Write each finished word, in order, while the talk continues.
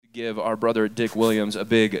give our brother Dick Williams a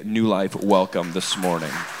big New Life welcome this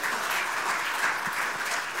morning.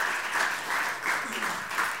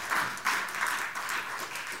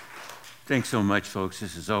 Thanks so much, folks.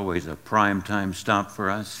 This is always a prime time stop for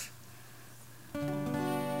us.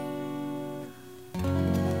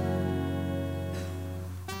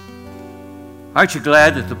 Aren't you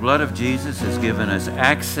glad that the blood of Jesus has given us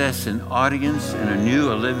access and audience in a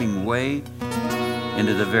new, a living way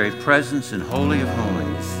into the very presence and holy of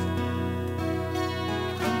holies?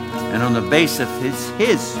 And on the base of his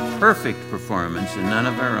perfect performance and none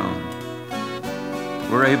of our own,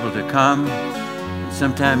 we're able to come,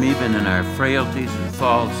 sometime even in our frailties and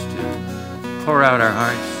faults, to pour out our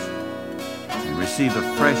hearts and receive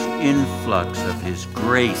a fresh influx of his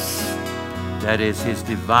grace. That is his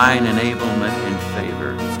divine enablement and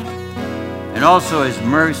favor. And also his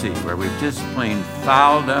mercy, where we've just plain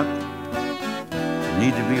fouled up and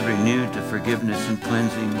need to be renewed to forgiveness and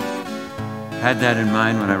cleansing. Had that in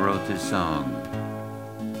mind when I wrote this song.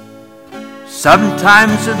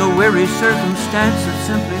 Sometimes in the weary circumstance of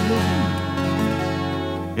simply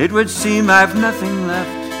living, it would seem I've nothing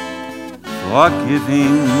left for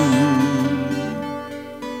giving.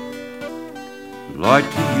 Lord,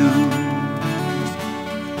 to you.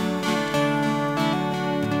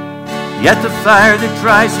 Yet the fire that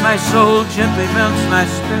tries my soul gently melts my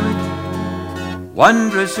spirit.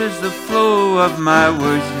 Wondrous is the flow of my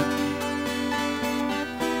worship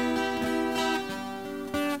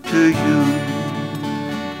to you.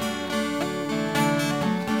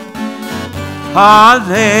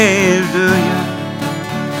 Hallelujah,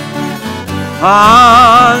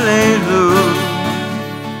 hallelujah,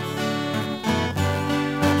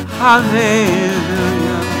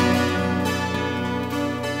 hallelujah.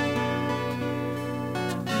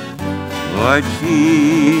 Lord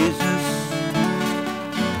Jesus,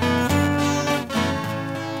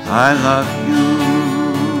 I love you.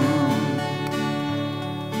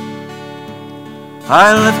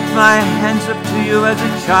 I lift my hands up to you as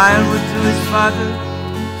a child would to his father,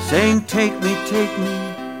 saying, take me,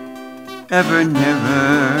 ever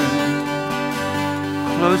nearer,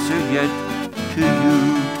 closer yet to you.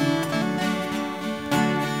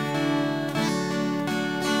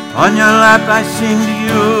 On your lap I sing to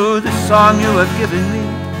you the song you have given me.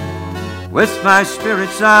 With my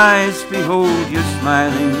spirit's eyes behold your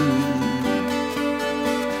smiling,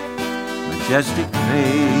 majestic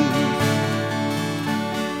face.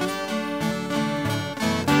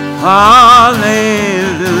 Hallelujah,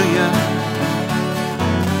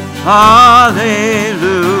 hallelujah,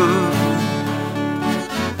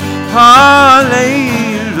 hallelujah.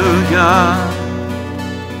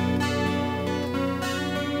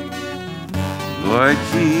 Lord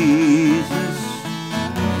Jesus,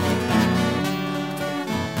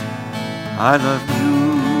 I love you.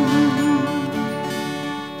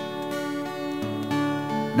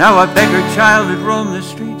 Now a beggar child that roamed the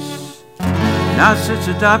streets now sits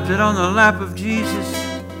adopted on the lap of Jesus.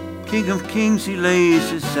 King of kings, he lays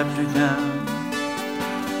his scepter down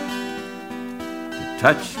to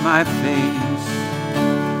touch my face.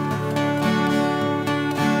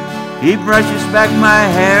 He brushes back my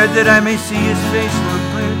hair that I may see his face more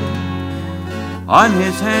clearly. On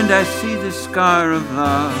his hand I see the scar of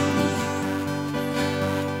love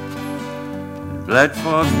that bled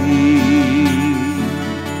for me.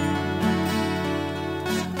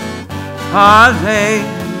 Hallelujah,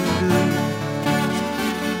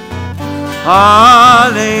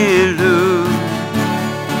 hallelujah,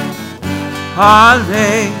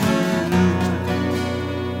 hallelujah.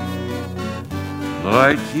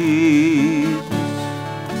 Lord Jesus,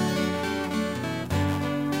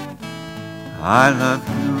 I love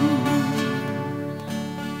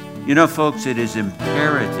you. You know, folks, it is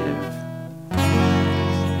imperative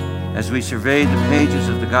as we survey the pages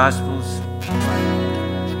of the Gospels,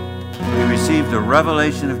 we receive the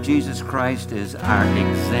revelation of Jesus Christ as our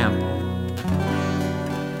example.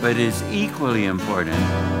 But it is equally important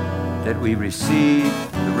that we receive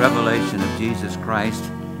the revelation of Jesus Christ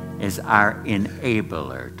is our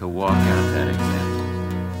enabler to walk out that example.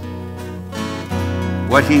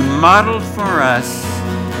 What he modeled for us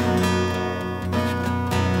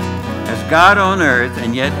as God on earth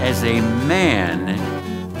and yet as a man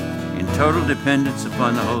in total dependence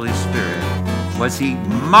upon the Holy Spirit was he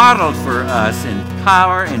modeled for us in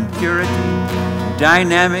power and purity,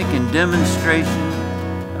 dynamic and demonstration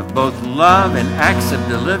of both love and acts of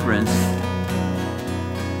deliverance.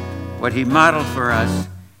 What he modeled for us,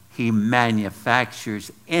 he manufactures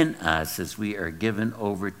in us as we are given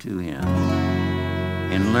over to him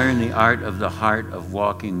and learn the art of the heart of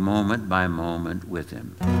walking moment by moment with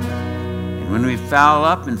him. And When we foul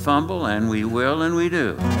up and fumble, and we will and we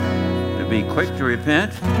do, to be quick to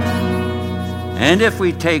repent. And if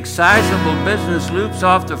we take sizable business loops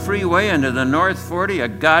off the freeway into the North 40,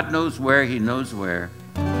 God knows where, He knows where,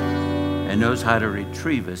 and knows how to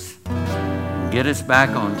retrieve us and get us back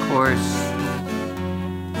on course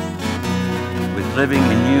with living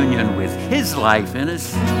in union with His life in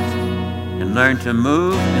us, and learn to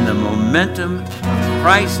move in the momentum of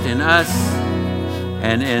Christ in us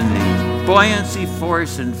and in the buoyancy,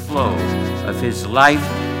 force, and flow of His life,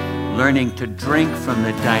 learning to drink from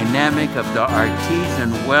the dynamic of the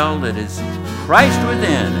artesian well that is Christ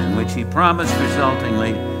within, in which He promised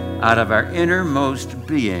resultingly out of our innermost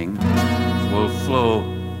being will flow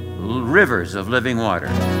rivers of living water.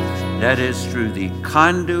 That is through the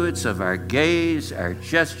conduits of our gaze, our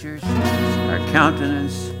gestures, our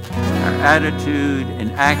countenance, our attitude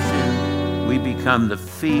and action. We become the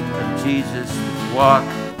feet of Jesus that walk,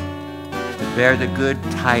 to bear the good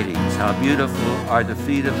tidings. How beautiful are the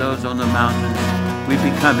feet of those on the mountains. We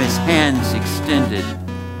become His hands extended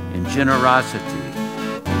in generosity,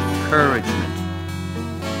 encouragement,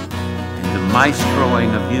 and the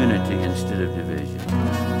maestroing of unity instead of division.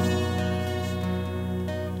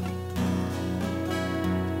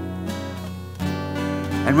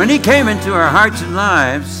 And when He came into our hearts and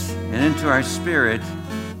lives and into our spirit,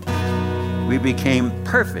 we became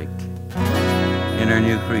perfect in our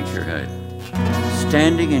new creaturehood,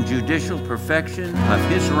 standing in judicial perfection of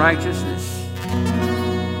His righteousness,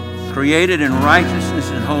 created in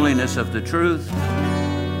righteousness and holiness of the truth,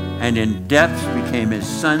 and in depths became His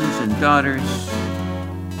sons and daughters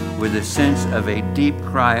with a sense of a deep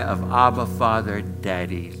cry of Abba, Father,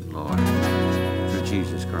 Daddy, Lord, through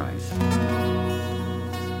Jesus Christ.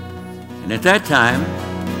 And at that time,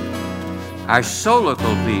 our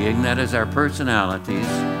soulical being, that is our personalities,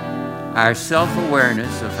 our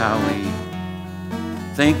self-awareness of how we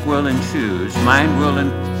think, will, and choose, mind, will,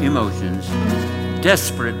 and emotions,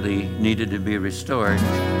 desperately needed to be restored,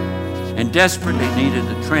 and desperately needed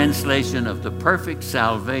the translation of the perfect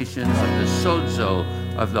salvation of the sozo,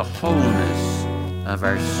 of the wholeness of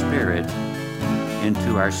our spirit,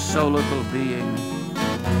 into our soulical being,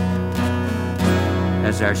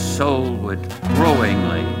 as our soul would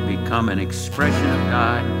growingly become an expression of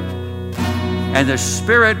God, and the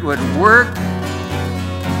Spirit would work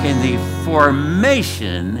in the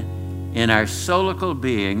formation in our soulical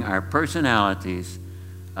being, our personalities,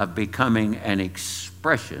 of becoming an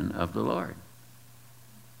expression of the Lord.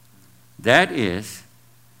 That is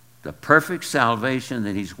the perfect salvation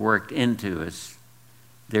that He's worked into us.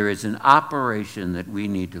 There is an operation that we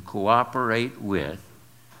need to cooperate with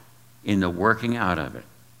in the working out of it.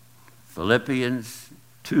 Philippians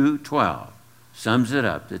 2:12 sums it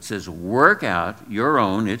up. It says, work out your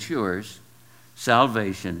own, it's yours,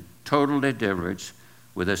 salvation, total deliverance,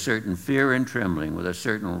 with a certain fear and trembling, with a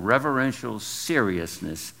certain reverential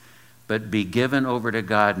seriousness, but be given over to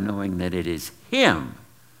God, knowing that it is Him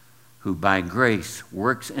who by grace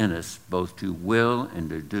works in us both to will and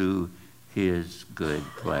to do His good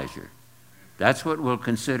pleasure. That's what we'll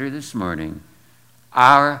consider this morning,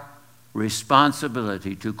 our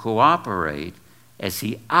responsibility to cooperate as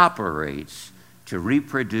He operates to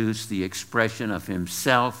reproduce the expression of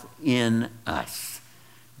Himself in us.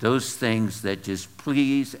 Those things that just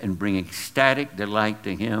please and bring ecstatic delight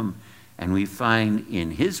to Him, and we find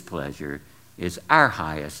in His pleasure is our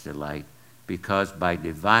highest delight, because by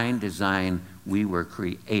divine design we were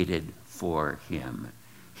created for Him.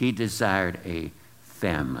 He desired a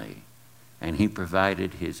family, and He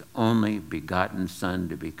provided His only begotten Son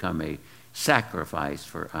to become a sacrifice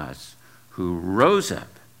for us, who rose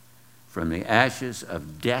up from the ashes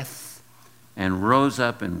of death and rose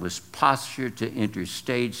up and was postured to enter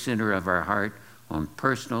stage center of our heart on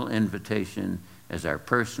personal invitation as our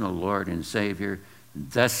personal Lord and Savior.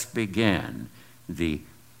 Thus began the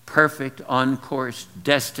perfect on-course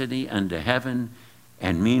destiny unto heaven,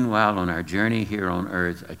 and meanwhile on our journey here on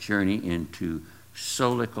earth, a journey into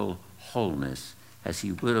soulical wholeness, as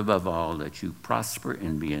He would above all that you prosper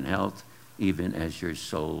and be in health, even as your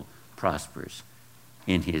soul prospers.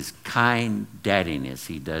 In His kind daddiness,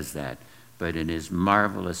 He does that, but in His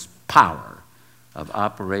marvelous power of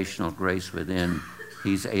operational grace within,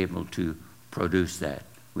 He's able to produce that.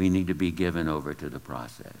 We need to be given over to the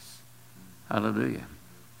process. Hallelujah.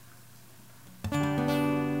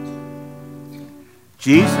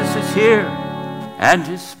 Jesus is here, and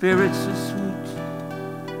His Spirit's so sweet,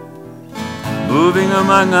 moving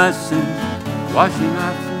among us and washing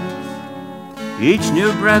our feet. Each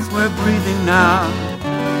new breath we're breathing now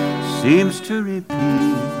seems to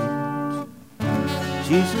repeat,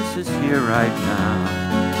 Jesus is here right now.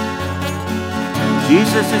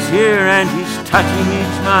 Jesus is here and he's touching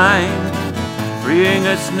each mind, freeing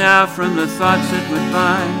us now from the thoughts that would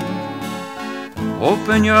bind.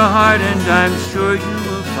 Open your heart and I'm sure you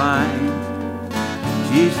will find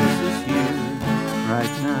Jesus is here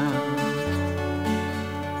right now.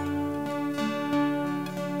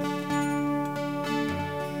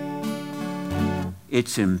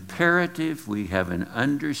 It's imperative we have an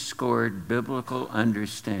underscored biblical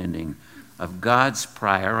understanding of God's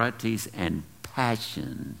priorities and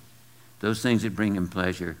passion, those things that bring him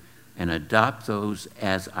pleasure, and adopt those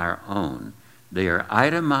as our own. They are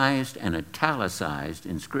itemized and italicized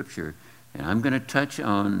in Scripture, and I'm going to touch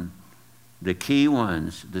on the key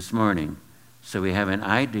ones this morning so we have an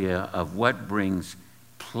idea of what brings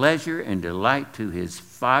pleasure and delight to his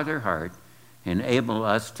Father heart, enable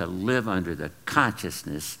us to live under the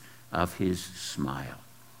consciousness of his smile.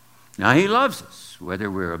 Now, he loves us, whether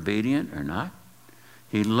we're obedient or not.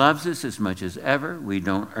 He loves us as much as ever. We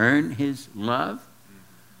don't earn his love.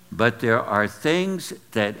 But there are things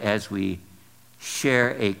that as we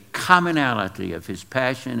share a commonality of his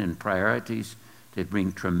passion and priorities that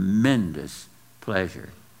bring tremendous pleasure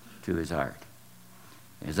to his heart.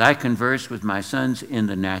 As I converse with my sons in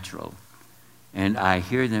the natural, and I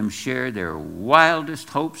hear them share their wildest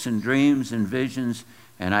hopes and dreams and visions,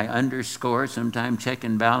 and I underscore, sometimes check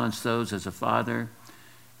and balance those as a father,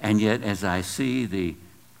 and yet as I see the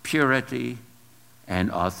purity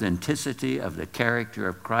and authenticity of the character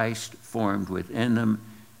of Christ formed within them,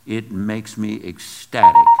 it makes me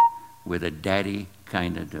ecstatic with a daddy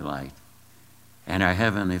kind of delight. And our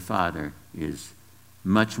Heavenly Father is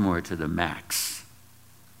much more to the max,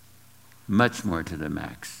 much more to the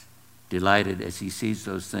max, delighted as he sees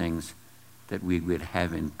those things that we would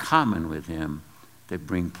have in common with him, that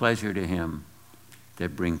bring pleasure to him,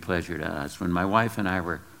 that bring pleasure to us. When my wife and I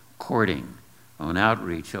were courting on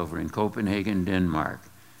outreach over in Copenhagen, Denmark,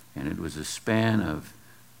 and it was a span of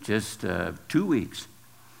just 2 weeks,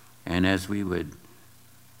 and as we would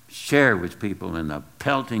share with people in the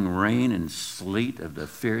pelting rain and sleet of the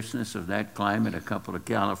fierceness of that climate, a couple of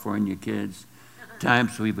California kids,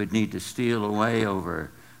 times we would need to steal away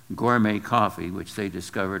over gourmet coffee, which they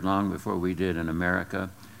discovered long before we did in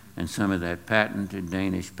America, and some of that patented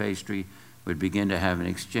Danish pastry, would begin to have an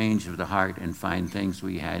exchange of the heart and find things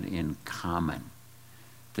we had in common.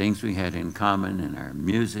 Things we had in common in our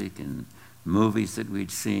music and movies that we'd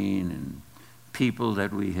seen and people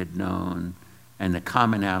that we had known, and the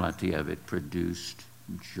commonality of it produced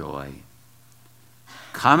joy.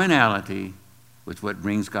 Commonality with what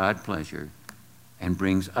brings God pleasure and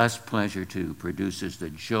brings us pleasure too, produces the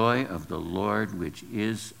joy of the Lord, which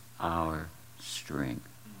is our strength.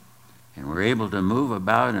 And we're able to move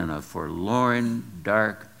about in a forlorn,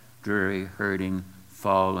 dark, dreary, hurting,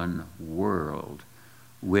 fallen world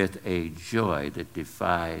with a joy that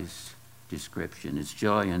defies description. It's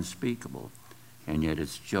joy unspeakable, and yet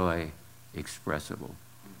it's joy expressible.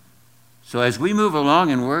 So as we move along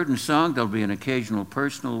in word and song, there'll be an occasional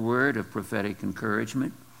personal word of prophetic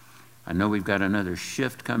encouragement. I know we've got another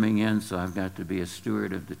shift coming in, so I've got to be a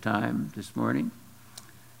steward of the time this morning,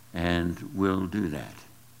 and we'll do that.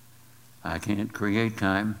 I can't create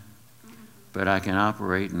time, but I can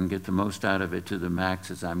operate and get the most out of it to the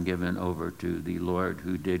max as I'm given over to the Lord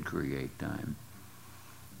who did create time.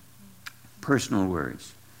 Personal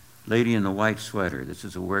words. Lady in the white sweater, this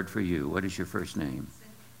is a word for you. What is your first name?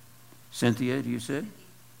 Cynthia, you said?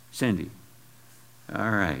 Cindy.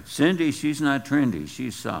 All right. Cindy, she's not trendy.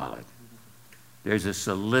 She's solid. There's a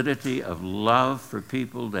solidity of love for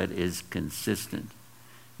people that is consistent.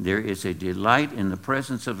 There is a delight in the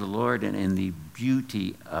presence of the Lord and in the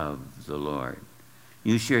beauty of the Lord.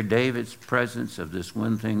 You share David's presence of this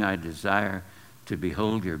one thing I desire, to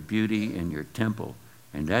behold your beauty in your temple.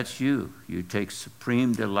 And that's you. You take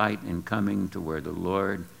supreme delight in coming to where the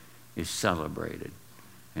Lord is celebrated.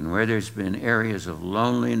 And where there's been areas of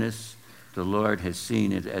loneliness, the Lord has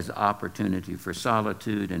seen it as opportunity for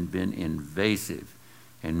solitude and been invasive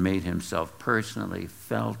and made himself personally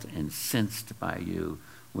felt and sensed by you,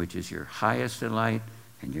 which is your highest delight,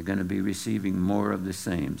 and you're going to be receiving more of the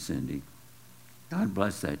same, Cindy. God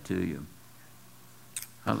bless that to you.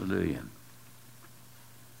 Hallelujah.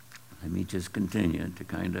 Let me just continue to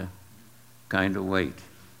kind of wait.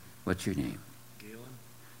 What's your name? Galen.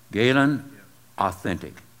 Galen? Yeah.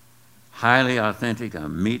 Authentic. Highly authentic, a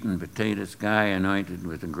meat and potatoes guy anointed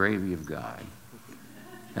with the gravy of God.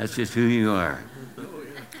 That's just who you are.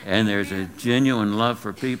 And there's a genuine love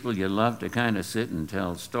for people. You love to kind of sit and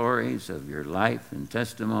tell stories of your life and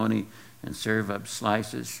testimony and serve up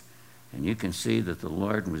slices. And you can see that the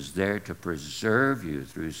Lord was there to preserve you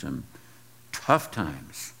through some tough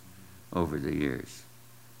times over the years.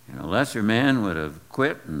 A lesser man would have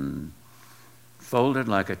quit and folded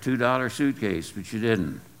like a $2 suitcase, but you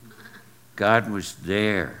didn't. God was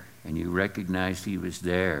there, and you recognized he was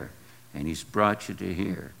there, and he's brought you to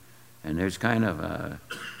here. And there's kind of a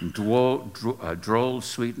droll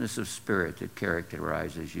sweetness of spirit that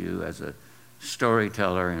characterizes you as a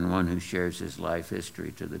storyteller and one who shares his life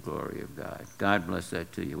history to the glory of God. God bless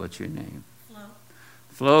that to you. What's your name?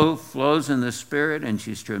 Flo flows in the Spirit, and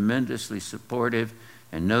she's tremendously supportive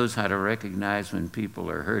and knows how to recognize when people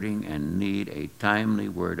are hurting and need a timely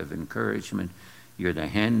word of encouragement. You're the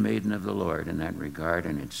handmaiden of the Lord in that regard,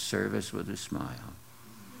 and it's service with a smile.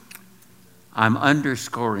 I'm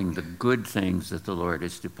underscoring the good things that the Lord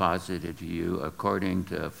has deposited to you according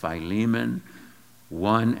to Philemon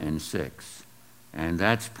 1 and 6. And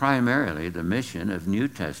that's primarily the mission of New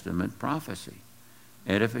Testament prophecy.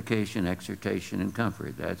 Edification, exhortation, and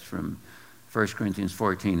comfort. That's from 1 Corinthians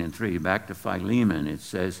 14 and 3. Back to Philemon, it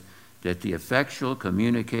says that the effectual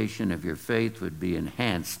communication of your faith would be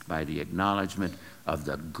enhanced by the acknowledgement of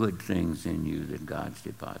the good things in you that God's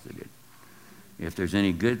deposited. If there's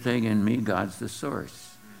any good thing in me, God's the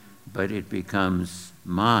source. But it becomes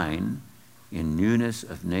mine in newness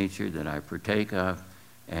of nature that I partake of,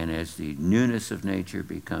 and as the newness of nature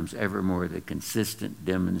becomes ever more the consistent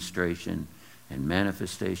demonstration and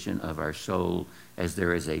manifestation of our soul, as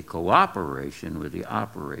there is a cooperation with the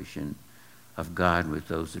operation of God with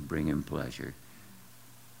those that bring him pleasure.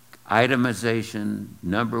 Itemization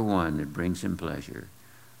number one that brings him pleasure.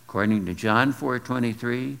 According to John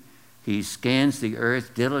 4:23, he scans the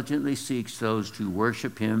earth, diligently seeks those to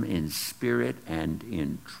worship him in spirit and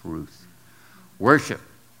in truth. Worship.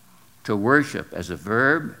 To worship as a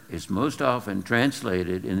verb is most often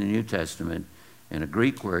translated in the New Testament in a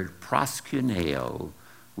Greek word, proskuneo,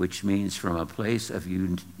 which means from a place of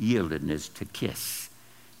yieldedness to kiss.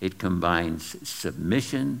 It combines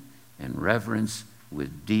submission and reverence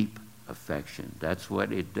with deep affection. That's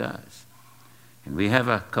what it does. And we have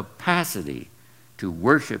a capacity to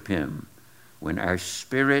worship him when our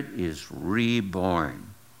spirit is reborn.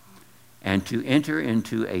 And to enter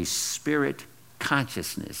into a spirit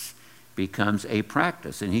consciousness becomes a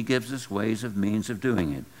practice. And he gives us ways of means of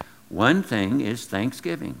doing it. One thing is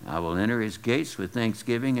thanksgiving. I will enter his gates with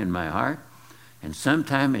thanksgiving in my heart. And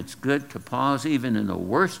sometimes it's good to pause even in the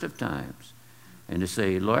worst of times and to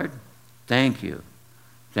say, Lord, thank you.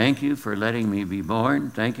 Thank you for letting me be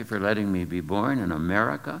born. Thank you for letting me be born in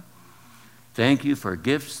America. Thank you for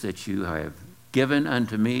gifts that you have given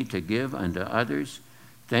unto me to give unto others.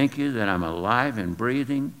 Thank you that I'm alive and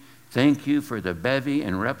breathing. Thank you for the bevy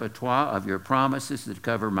and repertoire of your promises that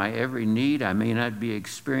cover my every need. I may not be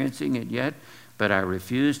experiencing it yet, but I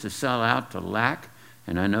refuse to sell out to lack.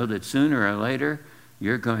 And I know that sooner or later,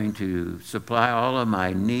 you're going to supply all of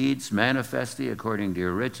my needs manifestly according to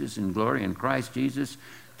your riches and glory in Christ Jesus.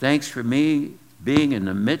 Thanks for me being in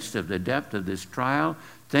the midst of the depth of this trial.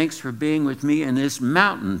 Thanks for being with me in this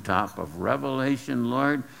mountaintop of revelation,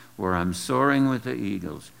 Lord, where I'm soaring with the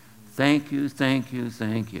eagles. Thank you, thank you,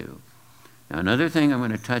 thank you. Now, another thing I'm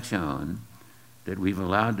going to touch on that we've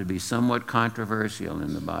allowed to be somewhat controversial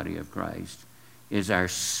in the body of Christ is our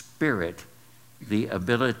spirit, the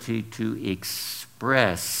ability to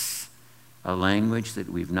express a language that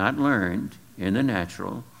we've not learned in the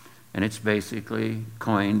natural, and it's basically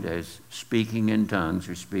coined as speaking in tongues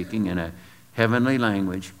or speaking in a heavenly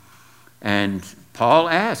language. And Paul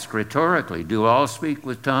asked rhetorically, do all speak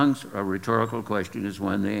with tongues? A rhetorical question is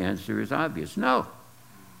one. The answer is obvious, no.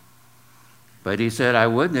 But he said, I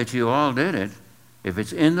would that you all did it. If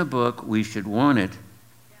it's in the book, we should want it.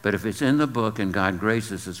 But if it's in the book and God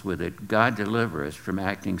graces us with it, God deliver us from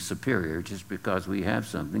acting superior just because we have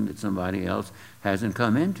something that somebody else hasn't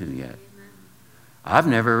come into yet. I've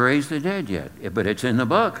never raised the dead yet, but it's in the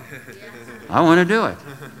book. I want to do it.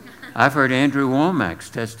 I've heard Andrew Womack's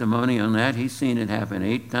testimony on that. He's seen it happen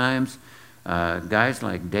 8 times. Guys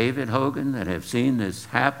like David Hogan that have seen this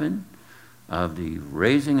happen, of the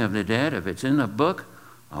raising of the dead. If it's in the book,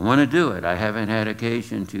 I want to do it. I haven't had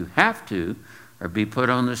occasion to have to or be put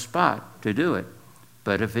on the spot to do it.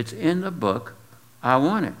 But if it's in the book, I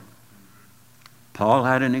want it. Paul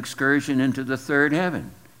had an excursion into the third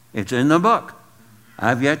heaven. It's in the book.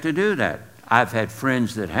 I've yet to do that. I've had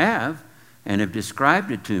friends that have and have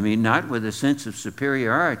described it to me, not with a sense of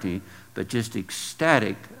superiority, but just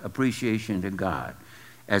ecstatic appreciation to God.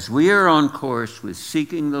 As we are on course with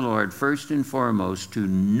seeking the Lord first and foremost to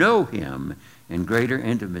know him in greater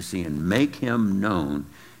intimacy and make him known,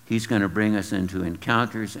 he's going to bring us into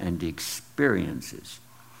encounters and experiences.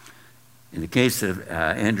 In the case of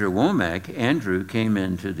Andrew Womack, Andrew came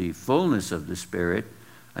into the fullness of the Spirit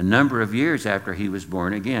a number of years after he was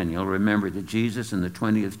born again. You'll remember that Jesus in the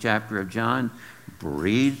 20th chapter of John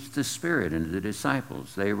breathed the Spirit into the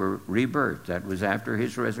disciples. They were rebirthed. That was after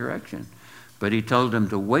his resurrection. But he told them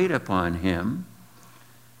to wait upon him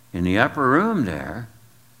in the upper room there.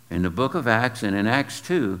 In the book of Acts and in Acts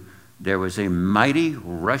 2, there was a mighty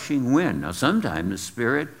rushing wind. Now, sometimes the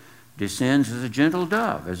Spirit descends as a gentle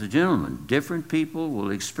dove, as a gentleman. Different people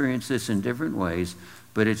will experience this in different ways,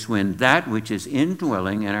 but it's when that which is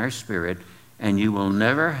indwelling in our spirit, and you will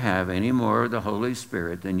never have any more of the Holy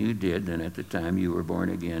Spirit than you did than at the time you were born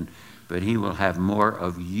again, but he will have more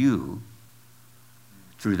of you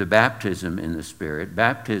through the baptism in the Spirit.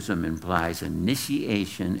 Baptism implies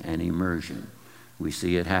initiation and immersion. We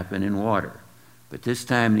see it happen in water. But this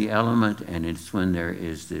time the element, and it's when there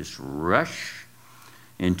is this rush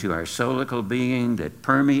into our soulical being that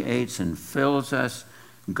permeates and fills us,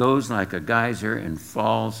 goes like a geyser and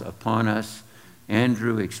falls upon us.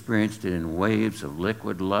 Andrew experienced it in waves of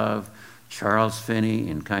liquid love. Charles Finney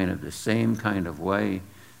in kind of the same kind of way.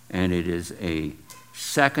 And it is a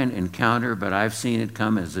second encounter, but I've seen it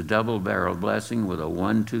come as a double-barrel blessing with a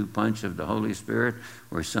 1-2 punch of the Holy Spirit,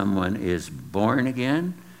 where someone is born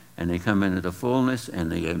again and they come into the fullness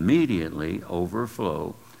and they immediately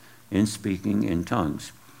overflow in speaking in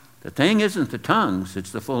tongues. The thing isn't the tongues,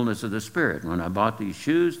 it's the fullness of the Spirit. When I bought these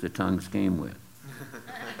shoes, the tongues came with.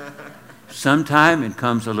 Sometime it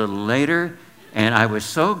comes a little later, and I was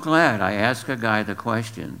so glad I asked a guy the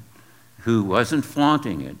question who wasn't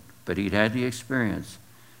flaunting it, but he'd had the experience,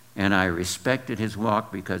 and I respected his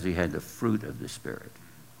walk because he had the fruit of the Spirit.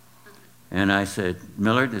 And I said,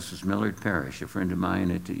 Millard, this is Millard Parrish, a friend of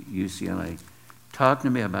mine at the UCLA, talk to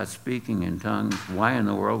me about speaking in tongues. Why in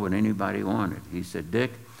the world would anybody want it? He said,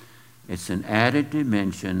 Dick, it's an added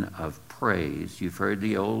dimension of praise. You've heard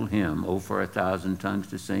the old hymn, "Oh, for 1,000 tongues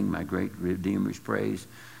to sing my great Redeemer's praise,"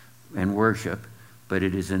 and worship. But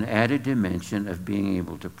it is an added dimension of being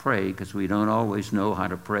able to pray, because we don't always know how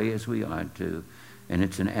to pray as we ought to, and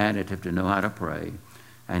it's an additive to know how to pray.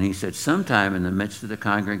 And he said, sometime in the midst of the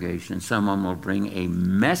congregation, someone will bring a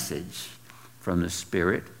message from the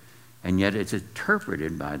Spirit, and yet it's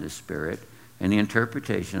interpreted by the Spirit, and the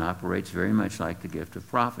interpretation operates very much like the gift of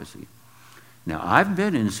prophecy. Now, I've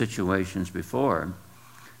been in situations before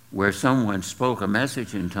where someone spoke a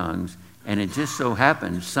message in tongues, and it just so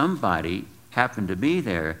happened somebody happened to be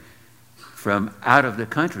there from out of the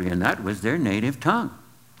country, and that was their native tongue.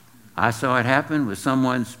 I saw it happen with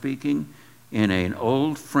someone speaking in an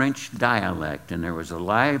old French dialect, and there was a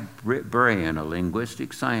librarian, a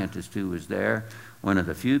linguistic scientist who was there, one of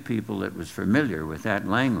the few people that was familiar with that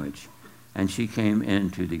language, and she came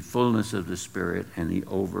into the fullness of the Spirit and the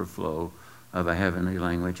overflow of a heavenly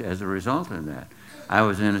language as a result of that. I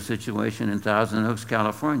was in a situation in Thousand Oaks,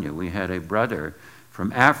 California. We had a brother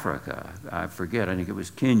from Africa, I forget, I think it was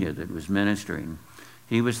Kenya, that was ministering.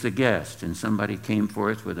 He was the guest, and somebody came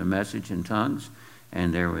forth with a message in tongues,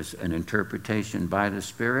 and there was an interpretation by the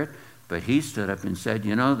Spirit, but he stood up and said,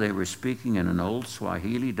 you know, they were speaking in an old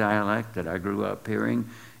Swahili dialect that I grew up hearing,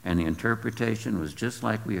 and the interpretation was just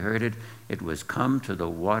like we heard it. It was, come to the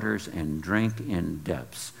waters and drink in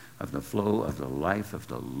depths of the flow of the life of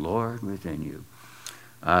the Lord within you.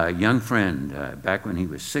 A young friend, back when he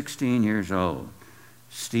was 16 years old,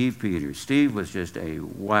 Steve Peters. Steve was just a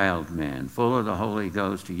wild man, full of the Holy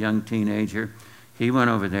Ghost, a young teenager. He went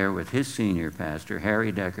over there with his senior pastor,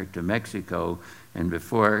 Harry Decker, to Mexico, and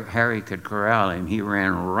before Harry could corral him, he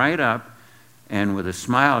ran right up and with a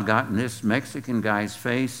smile got in this Mexican guy's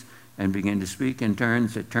face and began to speak in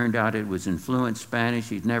turns. It turned out it was in fluent Spanish.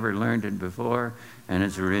 He'd never learned it before, and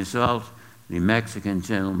as a result, the Mexican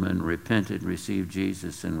gentleman repented, received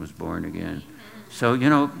Jesus, and was born again. So, you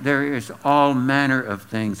know, there is all manner of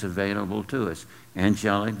things available to us.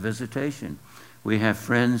 Angelic visitation. We have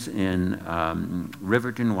friends in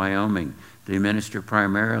Riverton, Wyoming. They minister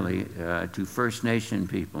primarily to First Nation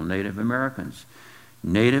people, Native Americans.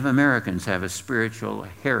 Native Americans have a spiritual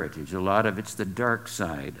heritage. A lot of it's the dark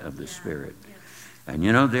side of the Spirit. And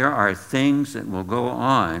you know, there are things that will go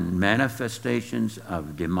on, manifestations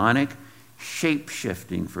of demonic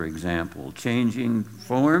shape-shifting, for example, changing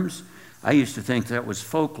forms. I used to think that was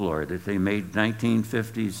folklore that they made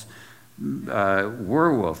 1950s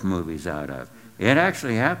werewolf movies out of. It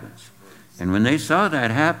actually happens. And when they saw that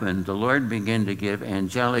happen, the Lord began to give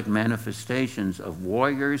angelic manifestations of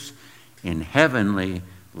warriors in heavenly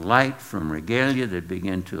light from regalia that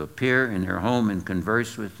began to appear in their home and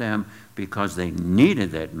converse with them because they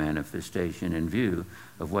needed that manifestation in view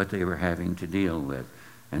of what they were having to deal with.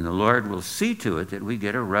 And the Lord will see to it that we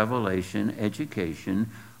get a revelation education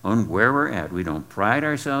on where we're at. We don't pride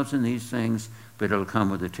ourselves in these things, but it'll come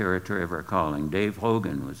with the territory of our calling. Dave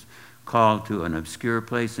Hogan was called to an obscure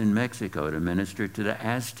place in Mexico to minister to the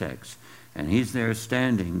Aztecs. And he's there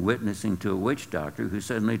standing, witnessing to a witch doctor who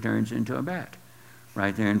suddenly turns into a bat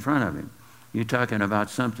right there in front of him. You talking about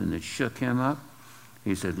something that shook him up?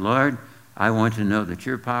 He said, Lord, I want to know that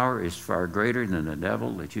your power is far greater than the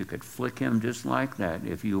devil, that you could flick him just like that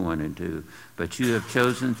if you wanted to. But you have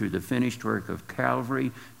chosen through the finished work of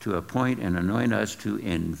Calvary to appoint and anoint us to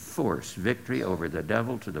enforce victory over the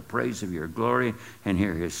devil to the praise of your glory, and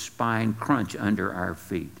hear his spine crunch under our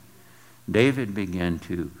feet. David began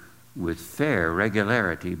to, with fair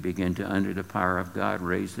regularity, begin to, under the power of God,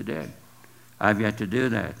 raise the dead. I've yet to do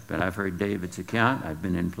that, but I've heard David's account. I've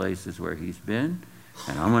been in places where he's been,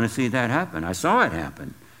 and I want to see that happen. I saw it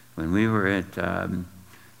happen when we were at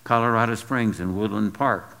Colorado Springs in Woodland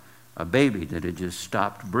Park. A baby that had just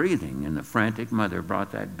stopped breathing, and the frantic mother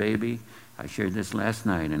brought that baby, I shared this last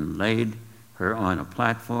night, and laid her on a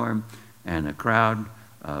platform, and a crowd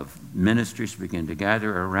of ministers began to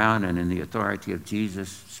gather around, and in the authority of Jesus,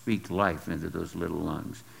 speak life into those little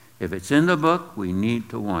lungs. If it's in the book, we need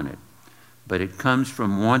to want it. But it comes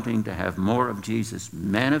from wanting to have more of Jesus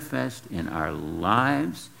manifest in our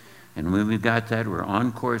lives. And when we've got that, we're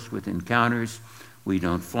on course with encounters. We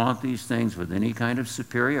don't flaunt these things with any kind of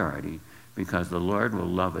superiority, because the Lord will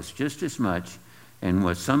love us just as much. And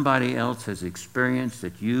what somebody else has experienced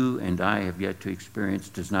that you and I have yet to experience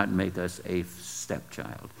does not make us a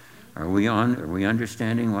stepchild. Are we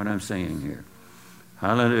understanding what I'm saying here?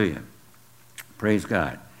 Hallelujah. Praise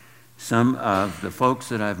God. Some of the folks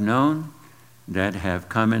that I've known that have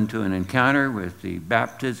come into an encounter with the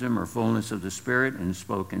baptism or fullness of the Spirit and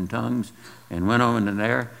spoke in tongues and went over to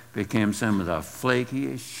there, became some of the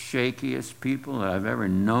flakiest, shakiest people that I've ever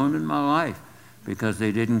known in my life, because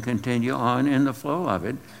they didn't continue on in the flow of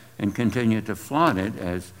it and continue to flaunt it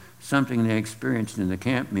as something they experienced in the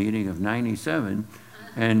camp meeting of 97.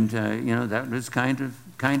 And, that was kind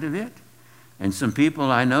of it. And some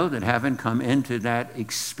people I know that haven't come into that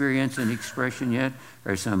experience and expression yet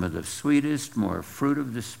are some of the sweetest, more fruit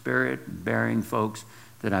of the Spirit bearing folks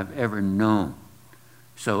that I've ever known.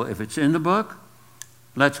 So if it's in the book,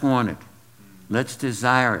 let's want it. Let's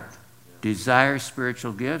desire it. Desire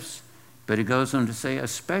spiritual gifts. But it goes on to say,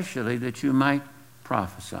 especially that you might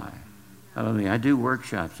prophesy. Hallelujah. I do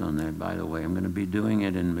workshops on that, by the way. I'm going to be doing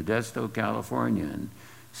it in Modesto, California, and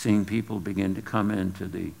seeing people begin to come into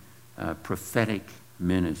the prophetic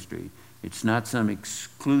ministry. It's not some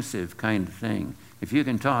exclusive kind of thing. If you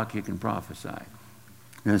can talk, you can prophesy.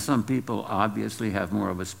 Now, some people obviously have more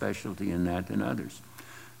of a specialty in that than others.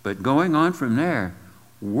 But going on from there,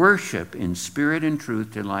 worship in spirit and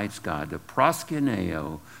truth delights God. The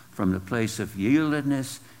proskuneo, from the place of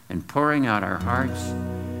yieldedness and pouring out our hearts.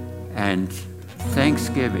 And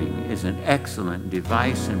thanksgiving is an excellent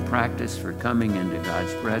device and practice for coming into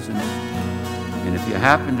God's presence. And if you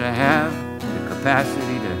happen to have the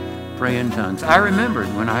capacity to pray in tongues, I remembered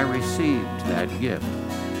when I received that gift.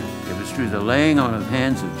 It was through the laying on of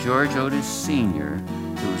hands of George Otis Sr.,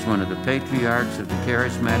 who was one of the patriarchs of the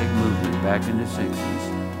charismatic movement back in the 60s.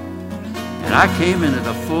 And I came into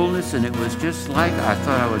the fullness, and it was just like I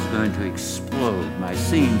thought I was going to explode. My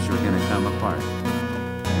seams were going to come apart.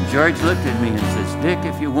 And George looked at me and says, Dick,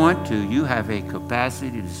 if you want to, you have a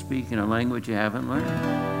capacity to speak in a language you haven't learned.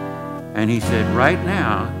 And he said, right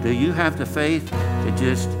now, do you have the faith to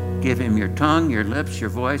just give him your tongue, your lips, your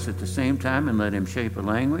voice at the same time and let him shape a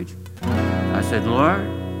language? I said, Lord,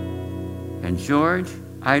 and George,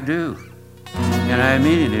 I do. And I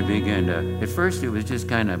immediately began to, at first it was just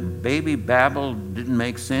kind of baby babble, didn't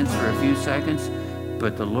make sense for a few seconds,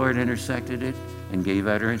 but the Lord intersected it and gave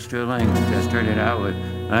utterance to a language. I started out with,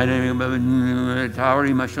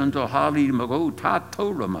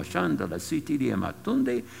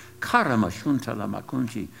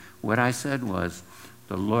 what I said was,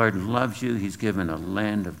 the Lord loves you. He's given a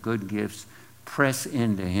land of good gifts. Press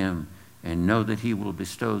into him and know that he will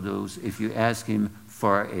bestow those. If you ask him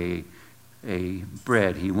for a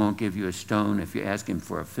bread, he won't give you a stone. If you ask him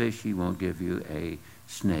for a fish, he won't give you a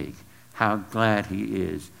snake. How glad he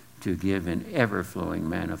is to give in ever-flowing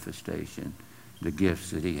manifestation the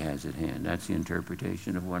gifts that he has at hand. That's the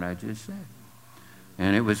interpretation of what I just said.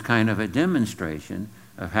 And it was kind of a demonstration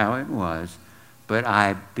of how it was. But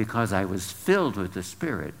because I was filled with the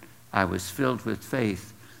Spirit, I was filled with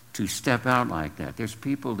faith to step out like that. There's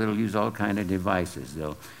people that'll use all kind of devices.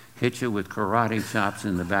 They'll hit you with karate chops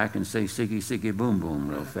in the back and say, siggy, siggy, boom, boom,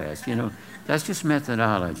 real fast. That's just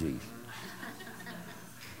methodology.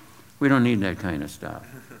 We don't need that kind of stuff.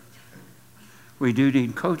 We do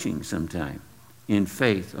need coaching sometime in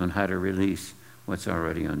faith on how to release what's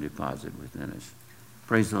already on deposit within us.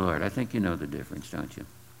 Praise the Lord. I think you know the difference, don't you?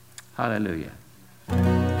 Hallelujah.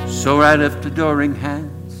 So I lift adoring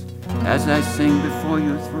hands as I sing before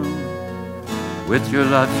your throne. With your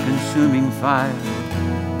love's consuming fire,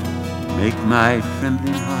 make my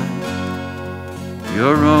trembling heart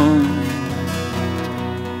your own.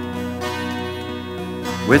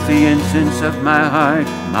 With the incense of my heart,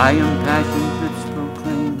 my impassioned lips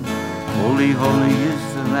proclaim, holy, holy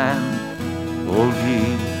is the Lamb.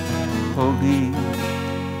 Holy, holy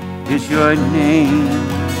is your name.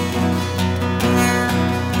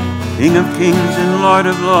 King of kings and Lord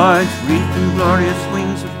of lords, wreathed in glorious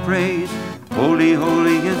wings of praise. Holy,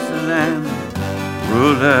 holy is the Lamb,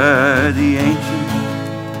 ruler, the ancient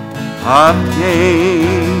of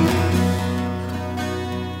days.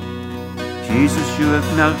 Jesus, you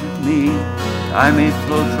have melted me, I may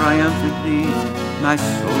flow triumphantly. My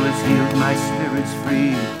soul is healed, my spirit's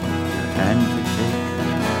free. Your hand to take,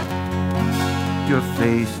 your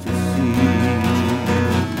face to see.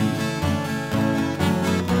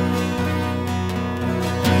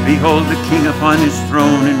 Behold the King upon his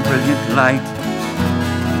throne in brilliant light.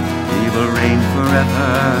 He will reign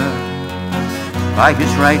forever. By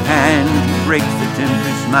his right hand he breaks the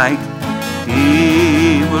tempter's might.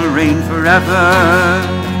 He will reign forever.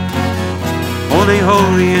 Holy,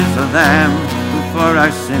 holy is the Lamb who for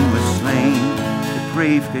our sin was slain. The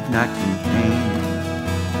grave could not contain.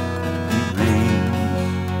 He reigns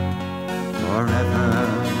forever.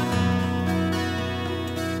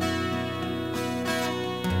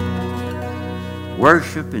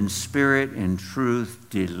 Worship in spirit and truth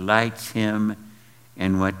delights him,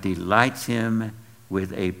 and what delights him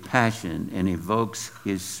with a passion and evokes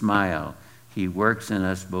his smile, he works in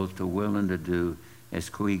us both to will and to do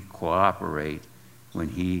as we cooperate when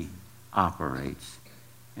he operates.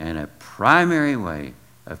 And a primary way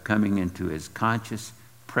of coming into his conscious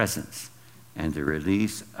presence and the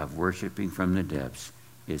release of worshiping from the depths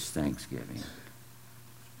is thanksgiving.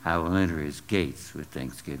 I will enter his gates with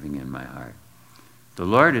thanksgiving in my heart. The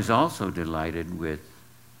Lord is also delighted with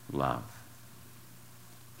love.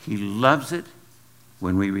 He loves it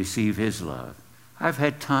when we receive his love. I've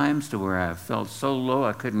had times to where I felt so low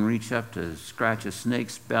I couldn't reach up to scratch a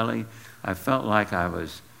snake's belly. I felt like I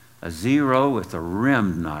was a zero with the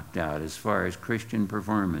rim knocked out as far as Christian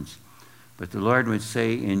performance. But the Lord would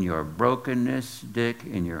say, in your brokenness, Dick,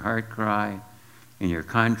 in your heart cry, in your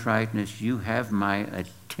contriteness, you have my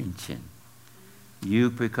attention. You,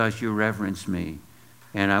 because you reverence me.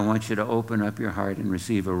 And I want you to open up your heart and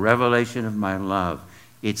receive a revelation of my love.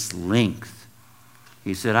 Its length.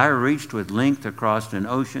 He said, I reached with length across an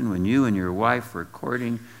ocean when you and your wife were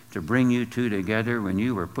courting to bring you two together, when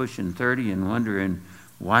you were pushing 30 and wondering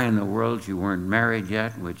why in the world you weren't married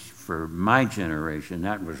yet, which for my generation,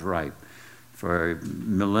 that was ripe. For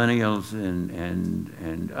millennials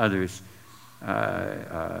and others,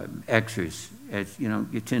 Xers,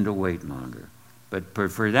 you tend to wait longer.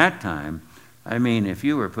 But for that time, I mean, if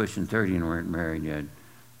you were pushing 30 and weren't married yet,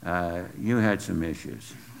 you had some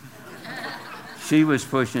issues. She was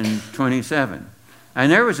pushing 27.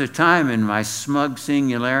 And there was a time in my smug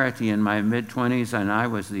singularity in my mid-20s, and I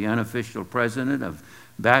was the unofficial president of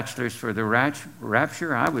Bachelors for the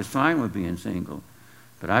Rapture. I was fine with being single.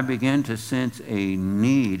 But I began to sense a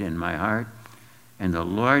need in my heart, and the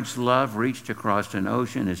Lord's love reached across an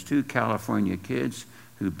ocean as two California kids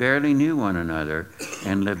who barely knew one another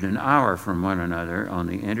and lived an hour from one another on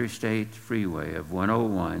the interstate freeway of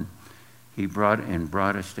 101, he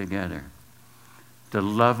brought us together. The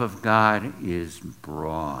love of God is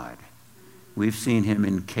broad. We've seen him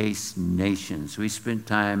encase nations. We spent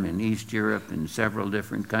time in East Europe in several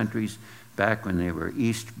different countries back when they were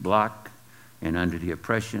East Bloc and under the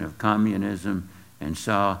oppression of communism, and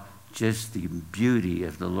saw just the beauty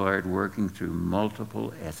of the Lord working through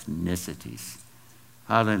multiple ethnicities.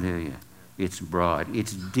 Hallelujah. It's broad.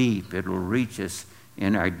 It's deep. It will reach us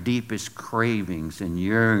in our deepest cravings and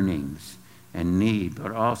yearnings and need,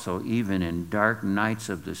 but also even in dark nights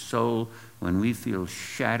of the soul when we feel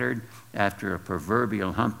shattered after a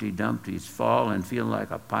proverbial Humpty Dumpty's fall and feel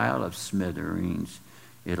like a pile of smithereens.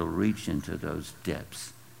 It'll reach into those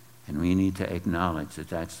depths. And we need to acknowledge that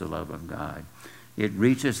that's the love of God. It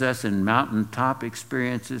reaches us in mountaintop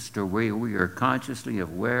experiences to where we are consciously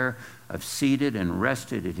aware of seated and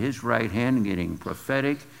rested at his right hand, getting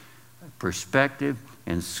prophetic perspective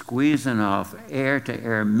and squeezing off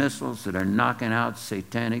air-to-air missiles that are knocking out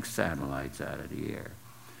satanic satellites out of the air.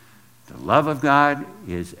 The love of God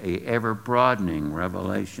is a ever-broadening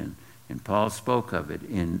revelation, and Paul spoke of it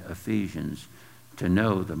in Ephesians, to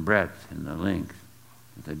know the breadth and the length,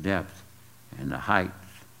 the depth and the height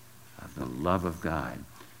of the love of God.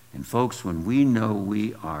 And folks, when we know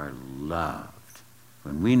we are loved,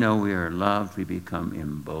 we become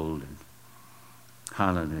emboldened.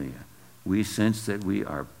 Hallelujah. We sense that we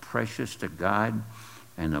are precious to God,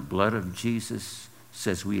 and the blood of Jesus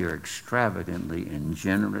says we are extravagantly and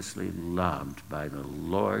generously loved by the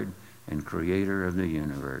Lord and Creator of the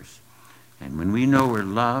universe. And when we know we're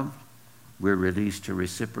loved, we're released to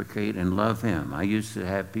reciprocate and love Him. I used to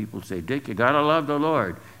have people say, Dick, you got to love the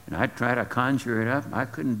Lord. And I'd try to conjure it up. I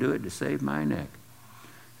couldn't do it to save my neck.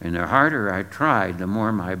 And the harder I tried, the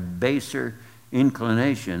more my baser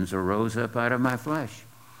inclinations arose up out of my flesh.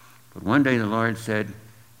 But one day the Lord said,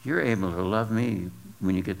 you're able to love me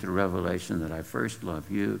when you get the revelation that I first love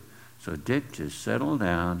you. So Dick, just settle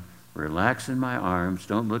down, relax in my arms,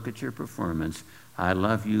 don't look at your performance. I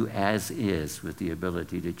love you as is, with the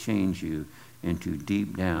ability to change you into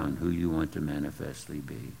deep down who you want to manifestly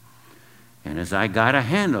be. And as I got a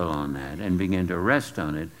handle on that and began to rest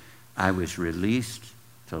on it, I was released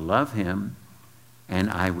to love Him, and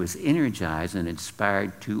I was energized and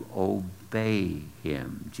inspired to obey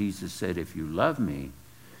Him. Jesus said, if you love me,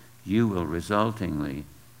 you will resultingly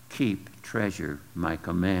keep, treasure my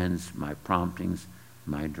commands, my promptings,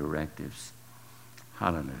 my directives.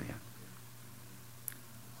 Hallelujah.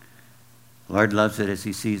 The Lord loves it as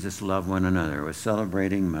He sees us love one another. I was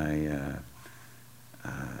celebrating my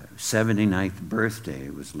 79th birthday.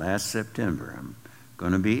 It was last September. I'm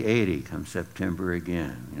going to be 80 come September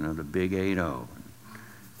again. You know, the big 80.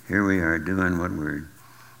 Here we are doing what we're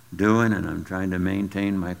doing, and I'm trying to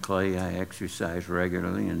maintain my clay. I exercise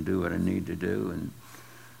regularly and do what I need to do,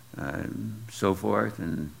 and so forth,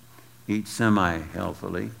 and eat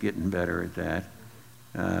semi-healthily, getting better at that.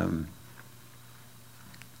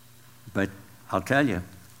 But I'll tell you,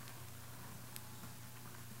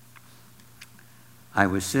 I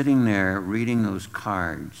was sitting there reading those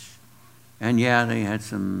cards, and yeah, they had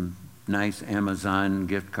some nice Amazon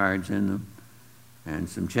gift cards in them, and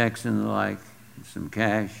some checks and the like, and some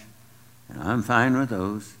cash, and I'm fine with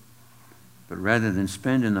those. But rather than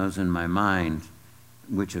spending those in my mind,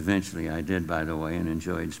 which eventually I did, by the way, and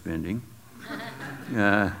enjoyed spending,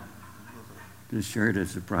 this shirt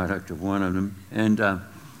is a product of one of them. And,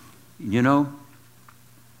 you know,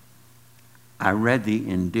 I read the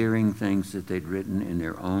endearing things that they'd written in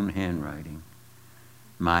their own handwriting.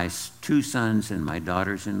 My two sons and my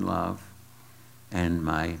daughters in love, and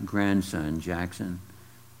my grandson, Jackson,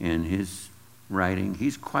 in his writing.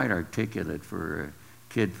 He's quite articulate for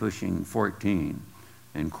a kid pushing 14,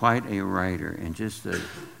 and quite a writer, and just the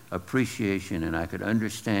appreciation, and I could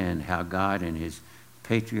understand how God in His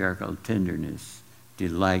patriarchal tenderness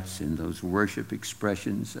delights in those worship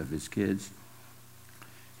expressions of His kids,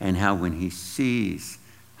 and how when He sees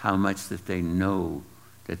how much that they know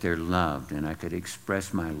that they're loved, and I could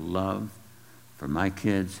express my love for my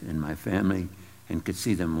kids and my family, and could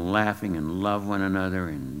see them laughing and love one another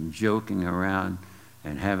and joking around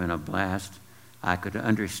and having a blast. I could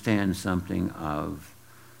understand something of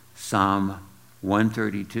Psalm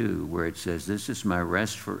 132, where it says, this is my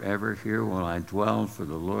rest forever. Here will I dwell, for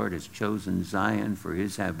the Lord has chosen Zion for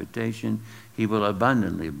His habitation. He will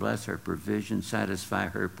abundantly bless her provision, satisfy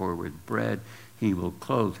her poor with bread. He will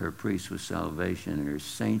clothe her priests with salvation, and her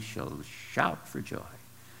saints shall shout for joy.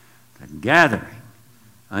 The gathering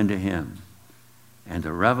unto Him, and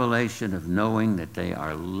the revelation of knowing that they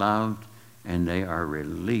are loved and they are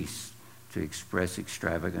released to express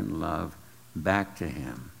extravagant love back to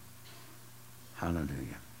Him.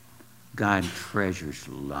 Hallelujah. God treasures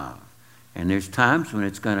love. And there's times when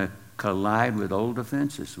it's going to collide with old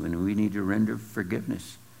offenses, when we need to render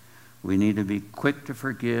forgiveness. We need to be quick to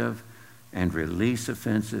forgive and release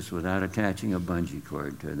offenses without attaching a bungee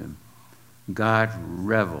cord to them. God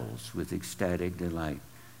revels with ecstatic delight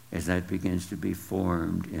as that begins to be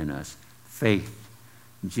formed in us. Faith.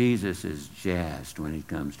 Jesus is jazzed when it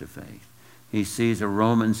comes to faith. He sees a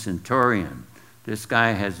Roman centurion. This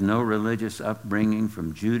guy has no religious upbringing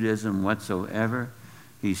from Judaism whatsoever.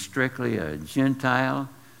 He's strictly a Gentile,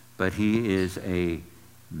 but he is a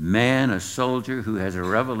man, a soldier who has a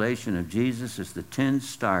revelation of Jesus as the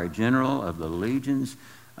 10-star general of the legions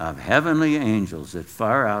of heavenly angels that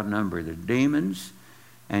far outnumber the demons.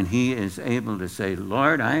 And he is able to say,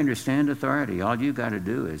 Lord, I understand authority. All you got to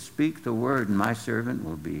do is speak the word and my servant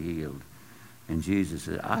will be healed. And Jesus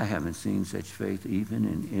said, I haven't seen such faith even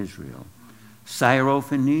in Israel.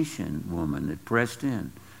 Syrophoenician woman that pressed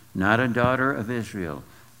in, not a daughter of Israel,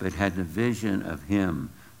 but had the vision of Him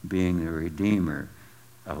being the Redeemer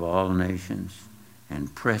of all nations,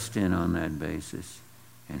 and pressed in on that basis.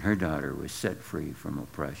 And her daughter was set free from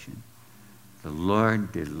oppression. The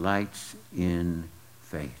Lord delights in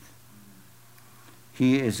faith.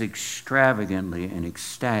 He is extravagantly and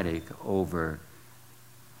ecstatic over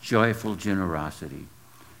joyful generosity,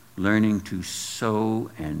 learning to sow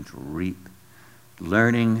and reap,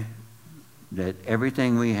 learning that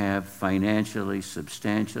everything we have financially,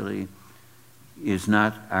 substantially, is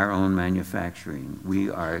not our own manufacturing. We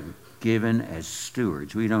are given as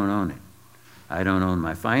stewards. We don't own it. I don't own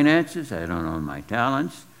my finances. I don't own my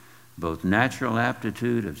talents, both natural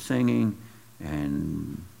aptitude of singing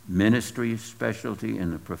and ministry specialty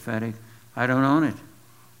in the prophetic. I don't own it.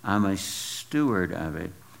 I'm a steward of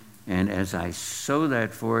it. And as I sow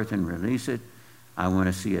that forth and release it, I want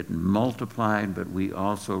to see it multiplied, but we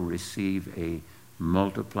also receive a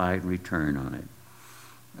multiplied return on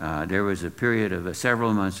it. There was a period of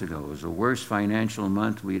several months ago. It was the worst financial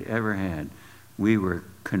month we'd ever had. We were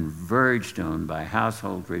converged on by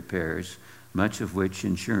household repairs, much of which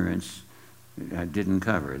insurance didn't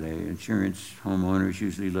cover. The insurance homeowners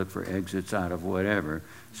usually look for exits out of whatever,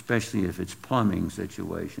 especially if it's plumbing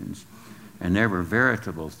situations. And there were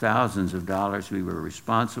veritable thousands of dollars we were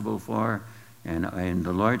responsible for. And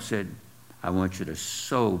the Lord said, I want you to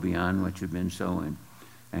sow beyond what you've been sowing.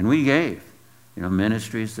 And we gave,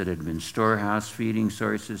 ministries that had been storehouse feeding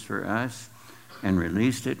sources for us, and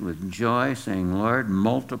released it with joy, saying, Lord,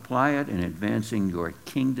 multiply it in advancing your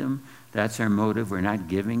kingdom. That's our motive. We're not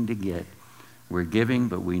giving to get. We're giving,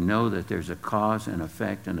 but we know that there's a cause and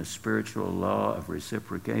effect and a spiritual law of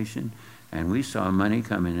reciprocation. And we saw money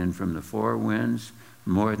coming in from the four winds,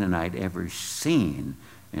 more than I'd ever seen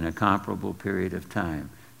in a comparable period of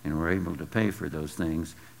time. And we're able to pay for those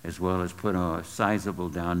things, as well as put a sizable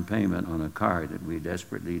down payment on a car that we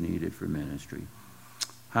desperately needed for ministry.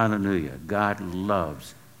 Hallelujah. God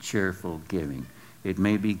loves cheerful giving. It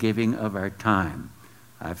may be giving of our time.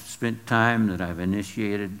 I've spent time that I've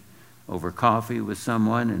initiated over coffee with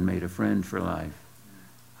someone and made a friend for life.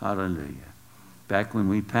 Hallelujah. Back when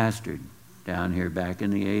we pastored down here back in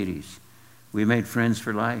the 80s, we made friends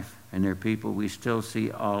for life, and they're people we still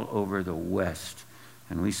see all over the West.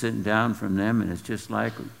 And we sit down from them, and it's just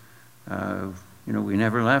like, we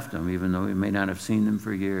never left them, even though we may not have seen them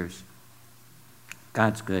for years.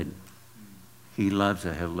 God's good. He loves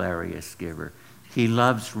a hilarious giver. He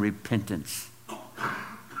loves repentance.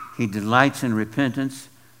 He delights in repentance.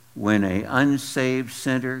 When an unsaved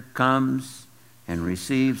sinner comes and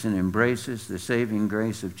receives and embraces the saving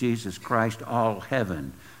grace of Jesus Christ, all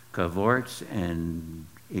heaven cavorts and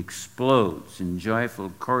explodes in joyful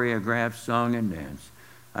choreographed song and dance.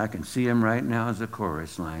 I can see him right now as a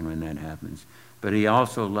chorus line when that happens. But he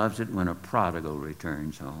also loves it when a prodigal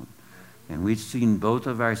returns home. And we've seen both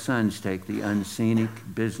of our sons take the unscenic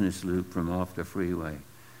business loop from off the freeway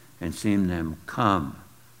and seen them come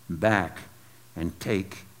back and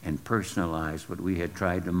take and personalize what we had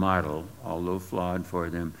tried to model, although flawed for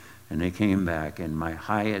them. And they came back, and my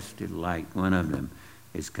highest delight, one of them,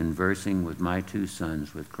 is conversing with my two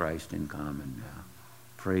sons with Christ in common now.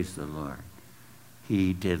 Praise the Lord.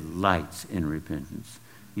 He delights in repentance.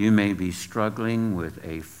 You may be struggling with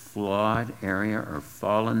a flawed area or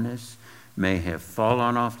fallenness, may have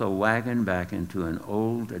fallen off the wagon back into an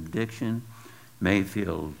old addiction, may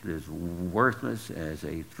feel as worthless as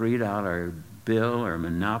a $3 bill or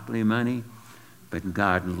monopoly money, but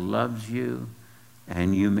God loves you,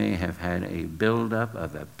 and you may have had a buildup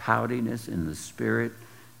of a poutiness in the spirit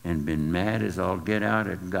and been mad as all get out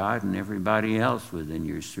at God and everybody else within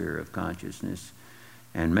your sphere of consciousness,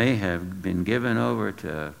 and may have been given over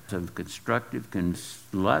to some constructive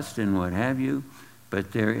lust and what have you,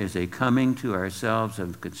 but there is a coming to ourselves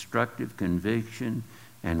of constructive conviction,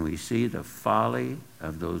 and we see the folly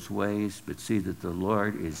of those ways, but see that the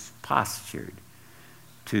Lord is postured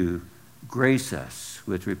to grace us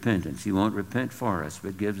with repentance. He won't repent for us,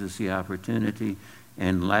 but gives us the opportunity.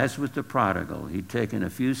 And as with the prodigal, he'd taken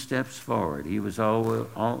a few steps forward. He was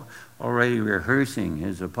already rehearsing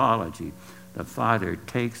his apology. The Father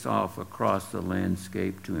takes off across the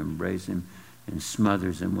landscape to embrace him and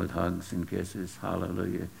smothers him with hugs and kisses.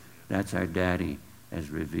 Hallelujah. That's our daddy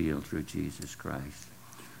as revealed through Jesus Christ.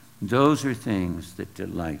 Those are things that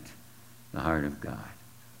delight the heart of God.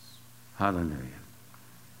 Hallelujah.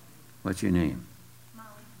 What's your name? Molly.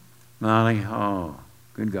 Molly? Oh,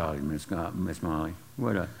 good golly, Miss Molly.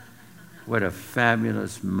 What a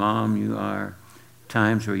fabulous mom you are.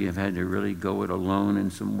 Times where you've had to really go it alone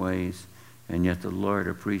in some ways, and yet the Lord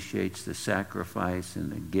appreciates the sacrifice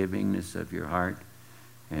and the givingness of your heart,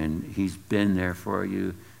 and He's been there for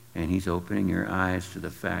you, and He's opening your eyes to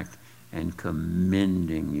the fact and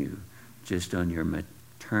commending you just on your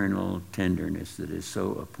maternal tenderness that is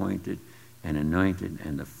so appointed and anointed,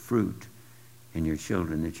 and the fruit in your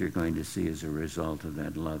children that you're going to see as a result of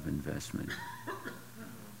that love investment.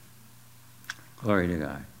 Glory to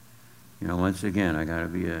God. You know, once again, I got to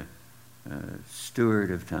be a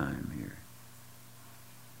steward of time here.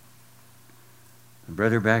 The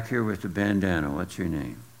brother back here with the bandana, what's your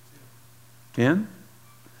name? Tim?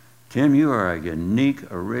 Tim, you are a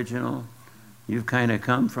unique, original. You've kind of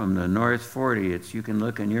come from the North 40. You can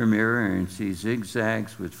look in your mirror and see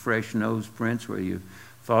zigzags with fresh nose prints where you've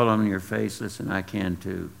fallen on your face. Listen, I can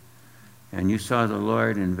too. And you saw the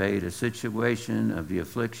Lord invade a situation of the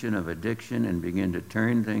affliction of addiction and begin to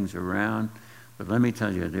turn things around. But let me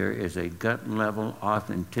tell you, there is a gut-level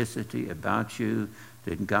authenticity about you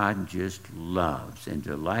that God just loves and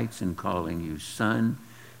delights in calling you son.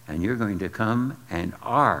 And you're going to come and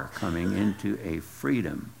are coming into a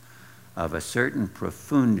freedom of a certain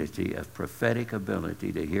profundity of prophetic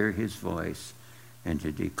ability to hear his voice and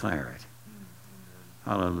to declare it.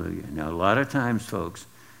 Hallelujah. Now, a lot of times, folks,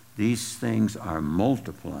 these things are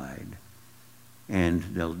multiplied, and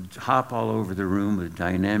they'll hop all over the room with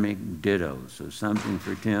dynamic dittos. So something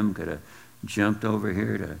for Tim could have jumped over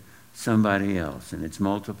here to somebody else, and it's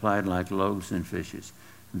multiplied like loaves and fishes.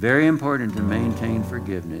 Very important to maintain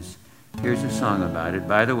forgiveness. Here's a song about it.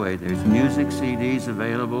 By the way, there's music CDs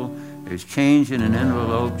available. There's change in an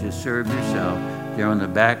envelope. Just serve yourself. They're on the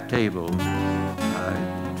back table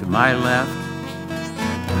to my left,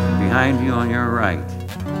 behind you on your right.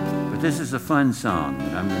 But this is a fun song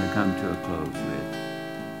that I'm going to come to a close with.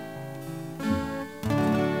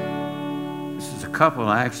 This is a couple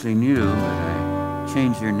I actually knew, but I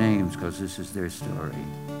changed their names because this is their story.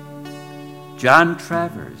 John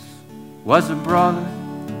Travers was a brawler,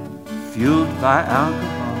 fueled by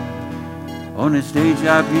alcohol. On his day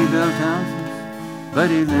job he built houses, but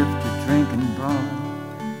he lived to drink and brawl.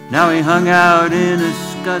 Now he hung out in a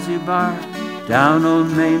scuzzy bar down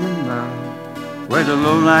on Main and Burrow, where the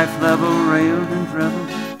low-life level railed and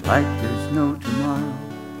reveled like there's no tomorrow.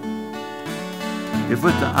 If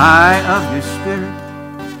with the eye of your spirit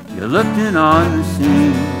you looked in on the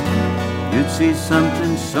scene, you'd see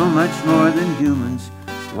something so much more than humans,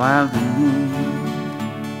 wild and mean.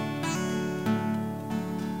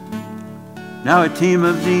 Now a team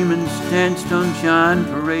of demons danced on John,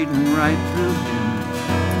 parading right through him,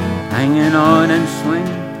 hanging on and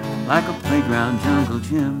swinging like a playground jungle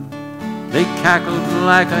gym. They cackled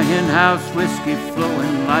like a henhouse, whiskey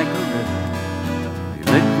flowing like a river. They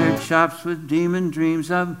licked their chops with demon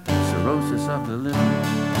dreams of cirrhosis of the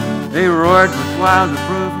liver. They roared with wild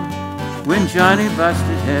approval when Johnny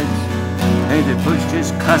busted heads. Hey, they pushed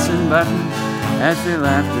his cussing button as they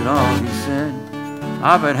laughed at all he said.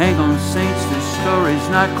 Ah, but hang on, saints, this story's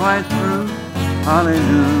not quite through.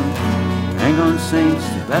 Hallelujah. Hang on, saints,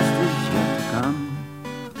 the best is yet to come.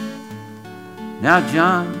 Now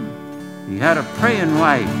John, he had a praying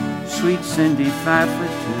wife, sweet Cindy, 5'2".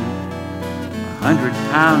 100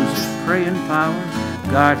 pounds of praying power,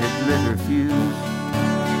 God had lit her fuse.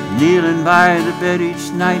 Kneeling by the bed each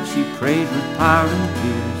night, she prayed with power and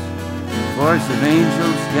tears. A force of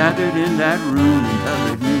angels gathered in that room and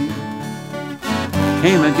covered me.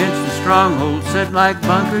 Came against the stronghold set like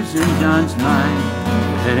bunkers in John's mind.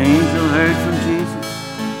 But that angel heard from Jesus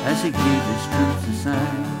as he gave his troops a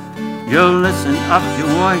sign. Yo, listen up, you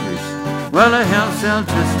warriors. Well, a hell cell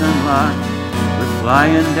just unlocked. We're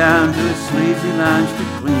flying down to a sleazy lounge to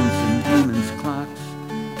clean some demons' clocks.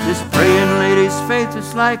 This praying lady's faith is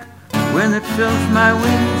like wind that fills my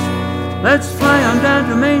wings. Let's fly on down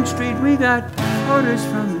to Main Street. We got orders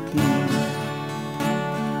from the king.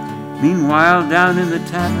 Meanwhile, down in the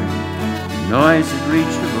tavern, the noise had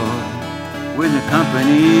reached a roar, when the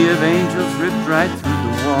company of angels ripped right through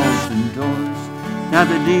the walls and doors. Now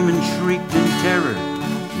the demons shrieked in terror,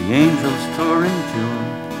 the angels tore into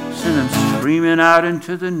them, sent them screaming out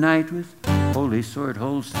into the night with holy sword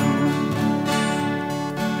holes through them.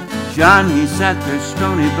 John, he sat there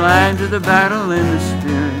stony blind to the battle in the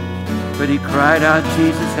spirit, but he cried out,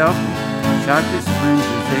 Jesus, help me, shout his friends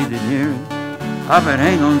as they did hear it. Ah, but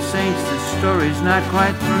hang on, saints, the story's not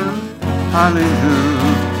quite through.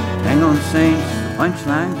 Hallelujah. Hang on, saints, the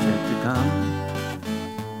punchline's yet to come.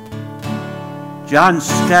 John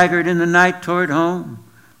staggered in the night toward home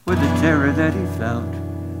with the terror that he felt.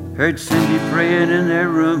 Heard Cindy praying in their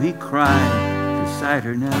room, he cried, beside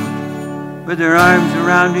her knelt. With their arms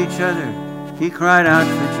around each other, he cried out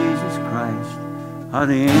for Jesus Christ. How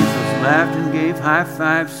the angels laughed and gave high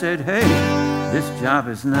fives, said, hey, this job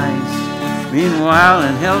is nice. Meanwhile,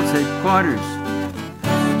 in hell's headquarters,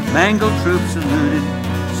 mangled troops saluted,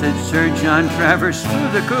 said Sir John Travers,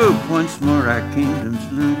 through the coop, once more our kingdom's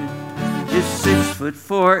looted. His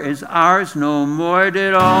 6'4" is ours, no more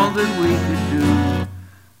did all that we could do.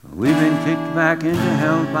 But we've been kicked back into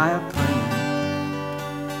hell by a praying,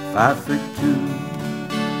 5'2".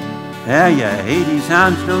 Yeah, you Hades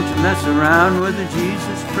hounds, don't you mess around with the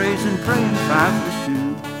Jesus praising, praying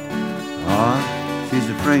 5'2". Oh, she's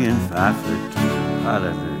a praying 5'2".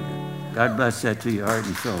 Hallelujah. God bless that to your heart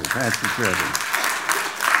and soul. Pastor Trevor.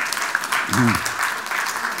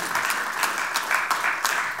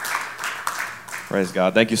 Praise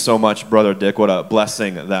God. Thank you so much, Brother Dick. What a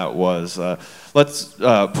blessing that was. Let's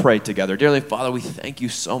pray together. Dearly Father, we thank you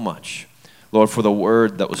so much, Lord, for the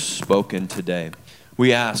word that was spoken today.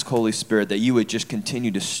 We ask, Holy Spirit, that you would just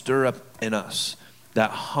continue to stir up in us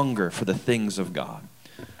that hunger for the things of God.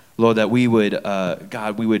 Lord, that we would,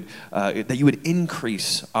 that you would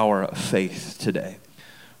increase our faith today.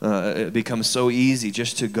 It becomes so easy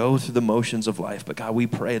just to go through the motions of life. But God, we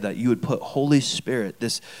pray that you would put Holy Spirit,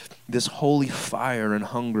 this holy fire and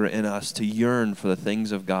hunger in us to yearn for the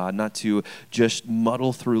things of God, not to just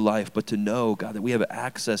muddle through life, but to know, God, that we have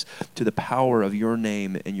access to the power of your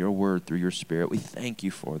name and your word through your Spirit. We thank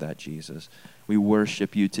you for that, Jesus. We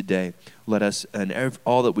worship you today. Let us, and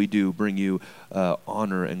all that we do, bring you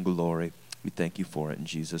honor and glory. We thank you for it in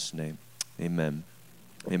Jesus' name. Amen.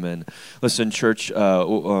 Amen. Listen, church,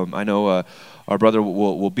 I know our brother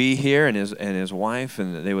will be here and his wife,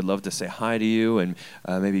 and they would love to say hi to you and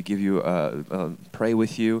maybe give you pray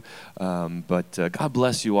with you. But God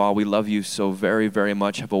bless you all. We love you so very, very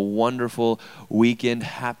much. Have a wonderful weekend.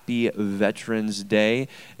 Happy Veterans Day,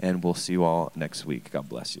 and we'll see you all next week. God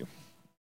bless you.